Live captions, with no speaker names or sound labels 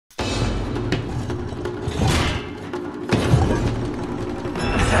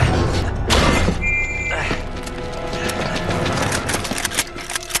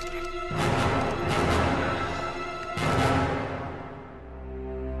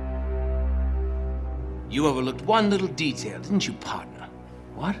You overlooked one little detail, didn't you, partner?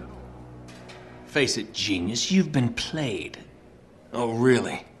 What? Face it, genius, you've been played. Oh,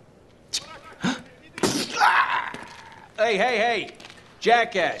 really? Hey!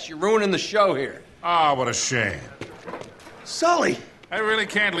 Jackass, you're ruining the show here. Ah, what a shame. Sully! I really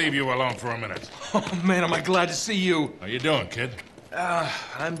can't leave you alone for a minute. Oh, man, am I glad to see you. How you doing, kid?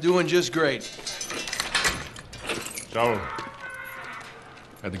 I'm doing just great. So,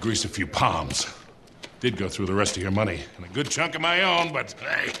 had to grease a few palms. Did go through the rest of your money, and a good chunk of my own, but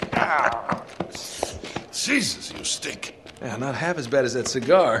hey. Jesus, you stink. Yeah, not half as bad as that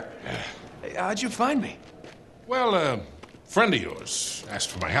cigar. Hey, how'd you find me? Well, a friend of yours asked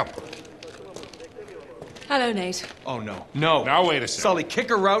for my help. Hello, Nate. Oh, no. No. Now, wait a second. Sully, kick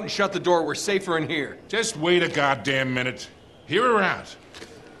her out and shut the door. We're safer in here. Just wait a goddamn minute. Hear her out.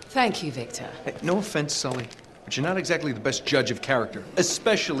 Thank you, Victor. Hey, no offense, Sully, but you're not exactly the best judge of character,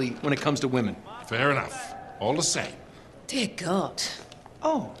 especially when it comes to women. Fair enough. All the same. Dear God.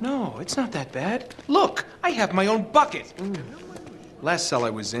 Oh, no, it's not that bad. Look, I have my own bucket. Last cell I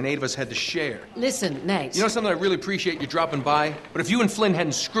was in, 8 of us had to share. Listen, Nate. You know something, I really appreciate you dropping by, but if you and Flynn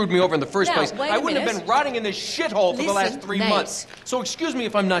hadn't screwed me over in the first place, I wouldn't have been rotting in this shithole for the last 3 months. So excuse me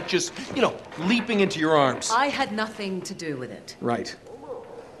if I'm not just, leaping into your arms. I had nothing to do with it. Right.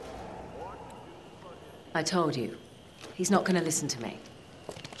 I told you. He's not going to listen to me.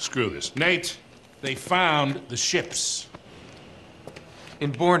 Screw this. Nate, they found the ships.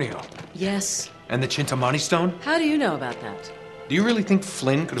 In Borneo. Yes. And the Cintamani Stone? How do you know about that? Do you really think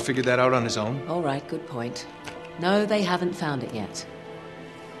Flynn could have figured that out on his own? All right, good point. No, they haven't found it yet.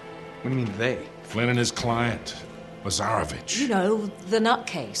 What do you mean, they? Flynn and his client, Lazarević. You know, the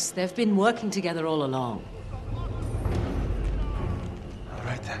nutcase. They've been working together all along. All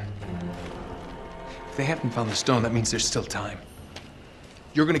right, then. If they haven't found the stone, that means there's still time.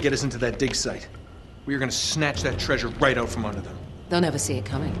 You're gonna get us into that dig site. We are gonna snatch that treasure right out from under them. They'll never see it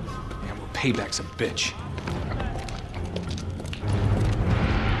coming. Yeah, well, payback's a bitch.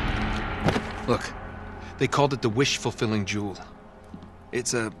 Look, they called it the wish-fulfilling jewel.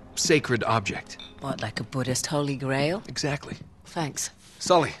 It's a sacred object. What, like a Buddhist holy grail? Exactly. Thanks.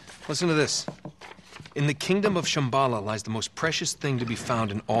 Sully, listen to this. In the kingdom of Shambhala lies the most precious thing to be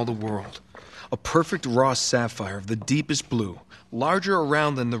found in all the world. A perfect raw sapphire of the deepest blue, larger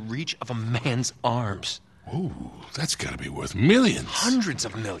around than the reach of a man's arms. Ooh, that's gotta be worth millions. Hundreds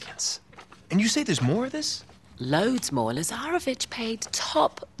of millions. And you say there's more of this? Loads more. Lazarević paid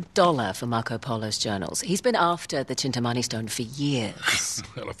top dollar for Marco Polo's journals. He's been after the Cintamani Stone for years.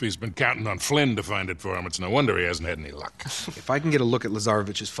 Well, if he's been counting on Flynn to find it for him, it's no wonder he hasn't had any luck. If I can get a look at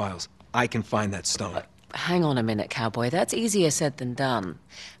Lazarević's files, I can find that stone. Hang on a minute, cowboy. That's easier said than done.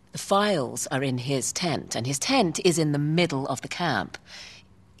 The files are in his tent, and his tent is in the middle of the camp.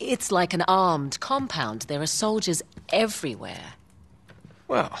 It's like an armed compound. There are soldiers everywhere.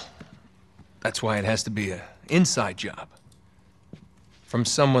 Well, that's why it has to be an inside job. From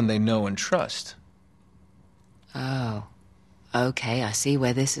someone they know and trust. Oh. Okay, I see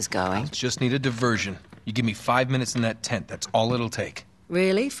where this is going. I'll just need a diversion. You give me 5 minutes in that tent. That's all it'll take.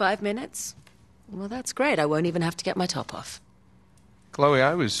 Really? 5 minutes? Well, that's great. I won't even have to get my top off. Chloe,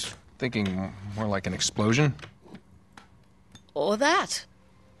 I was thinking more like an explosion. Or that.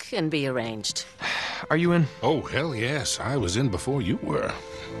 Can be arranged. Are you in? Oh, hell yes. I was in before you were.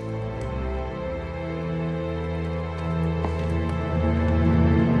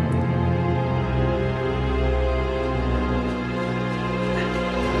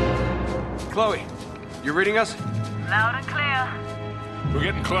 Chloe, you reading us? Loud and clear. We're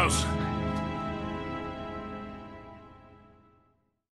getting close.